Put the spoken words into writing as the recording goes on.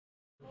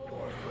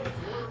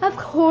Of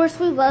course,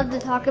 we love to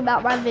talk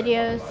about my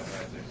videos.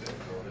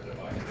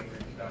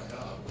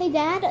 Hey,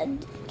 Dad,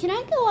 can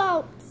I go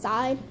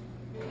outside?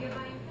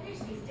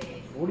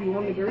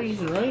 41 degrees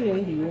and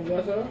raining. Do you want to go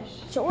outside?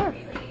 Sure.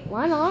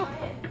 Why not?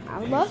 I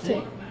would love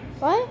to.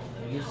 What?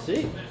 You're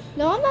sick.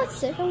 No, I'm not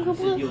sick. I'm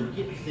completely... You'll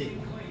get sick.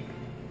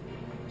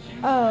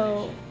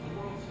 Oh.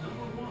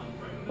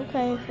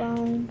 Okay,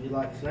 fine. You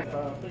like snack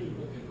 5 feet.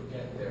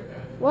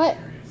 What?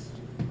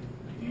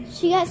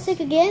 She got sick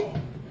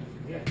again?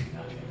 Yeah.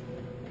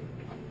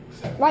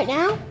 Right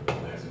now?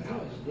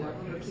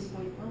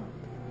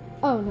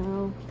 Oh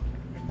no.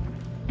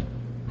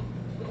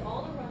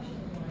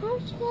 How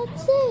she got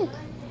sick?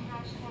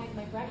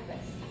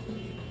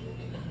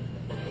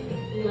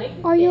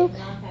 Are you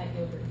okay?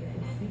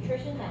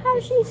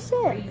 How's she sick?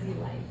 9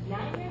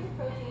 grams of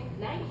protein,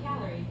 90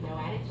 calories, no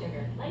added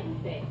sugar. Light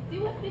and fit. Do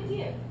what fits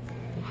you.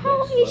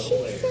 How is she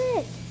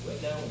sick?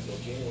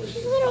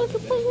 She's literally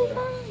completely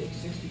fine.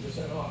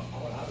 60% off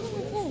all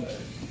out-of-the-world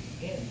sweaters.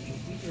 And you can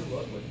tweak your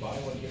look with buy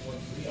one, get one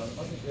free on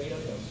other great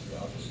items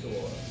throughout the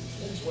store.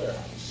 Men's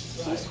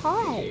Warehouse. She's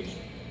hot.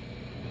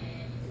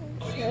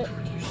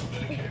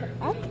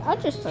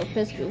 I'll just throw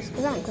frisbees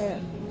because I don't care.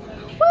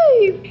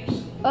 Woo!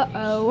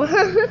 Uh-oh.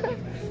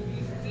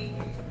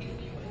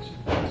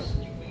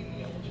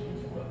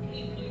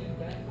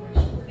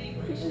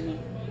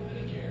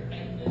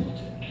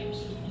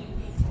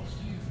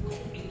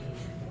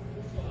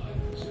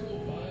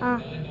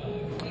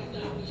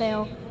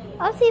 Fail.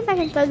 I'll see if I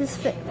can throw this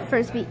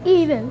frisbee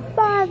even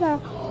farther.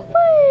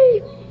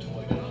 Whee!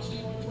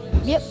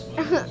 Yep.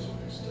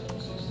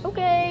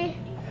 Okay.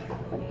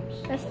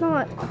 That's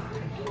not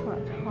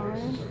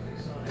hard.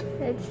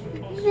 It's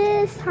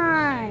this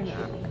time.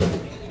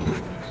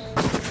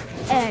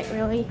 It ain't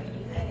really.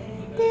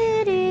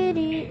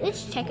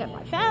 Let's check out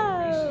my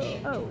show.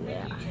 Oh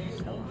yeah.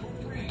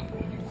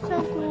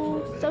 So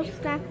cool. So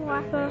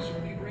snack-lacka.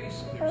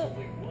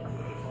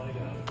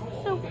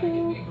 So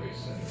cool.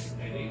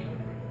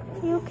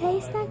 You okay,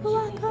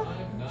 Snack-a-lacka?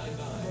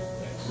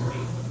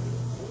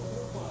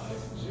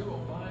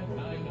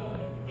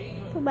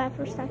 Feel bad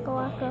for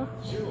Snack-a-lacka.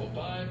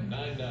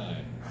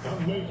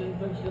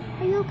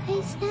 Are you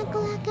okay,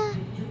 Snack-a-lacka?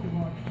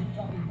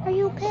 Are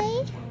you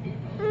okay?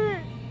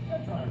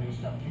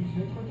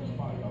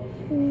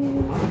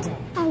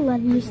 I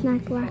love you,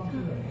 Snack-a-lacka.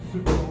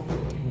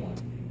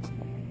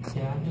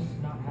 Yeah, I'm just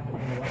not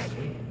having any last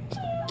week.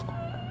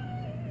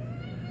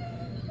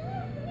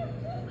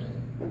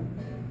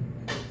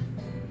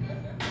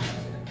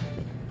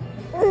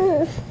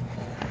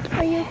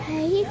 Are you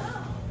okay?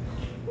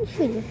 You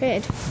should your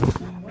head.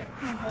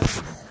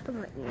 I'm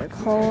writing the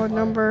call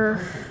number.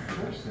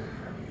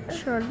 What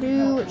should I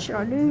do? What should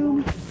I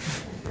do?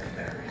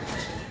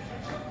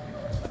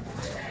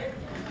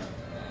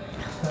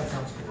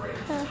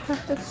 I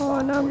have to call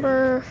a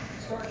number.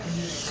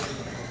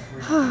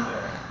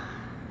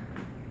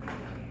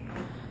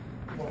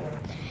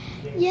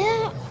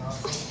 Yeah.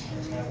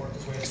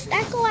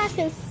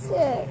 Snack-a-lacka is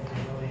sick.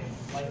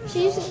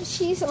 She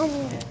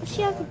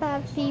has a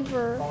bad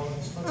fever.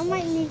 I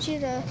might need you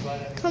to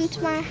come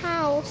to my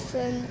house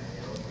and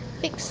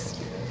fix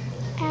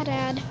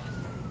Ad.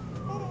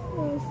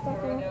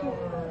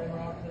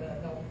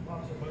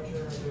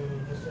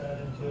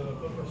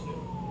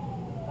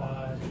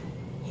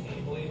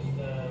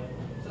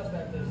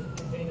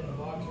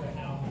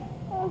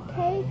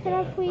 Okay, could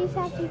I please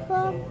have you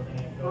come?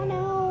 Oh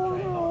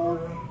no,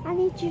 I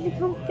need you to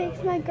come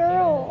fix my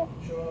girl.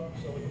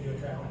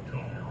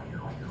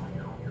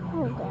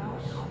 Oh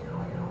gosh.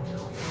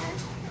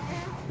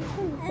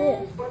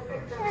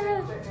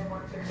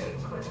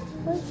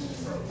 What is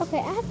this? Okay,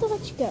 I have to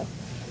let you go.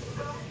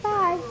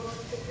 Bye.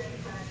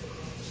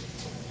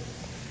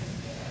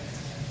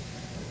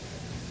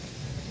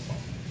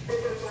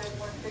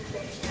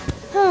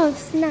 Oh,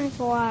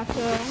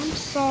 Snack-a-lacka, I'm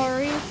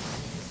sorry.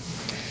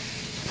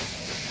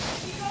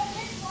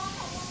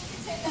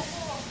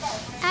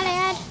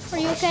 Ad, are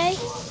you okay?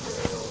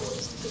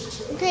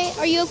 Okay,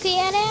 are you okay,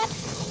 Ad?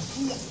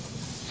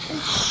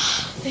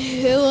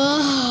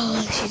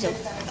 Oh, she's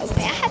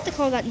okay. I have to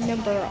call that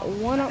number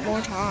one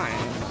more time.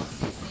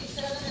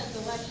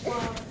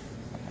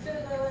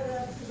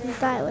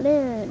 Dial it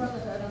in.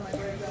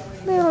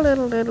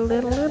 Little.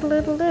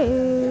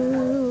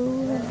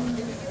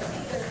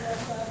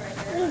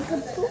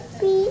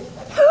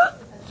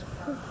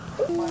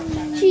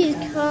 She's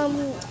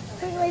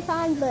completely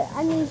fine, but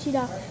I need you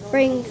to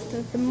bring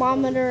the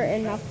thermometer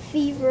and a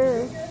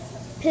fever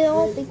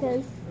pill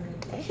because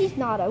she's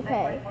not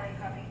okay.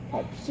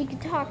 Like, she can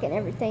talk and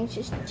everything.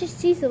 She's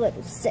a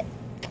little sick.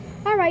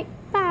 All right,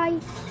 bye.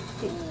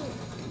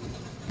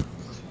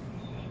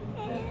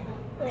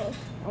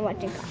 I'm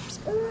watching cops.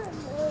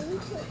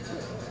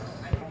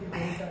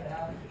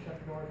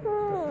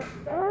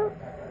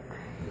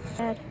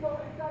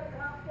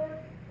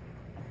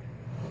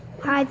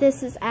 Hi,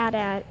 this is Ad,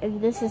 and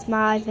this is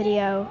my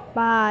video.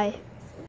 Bye.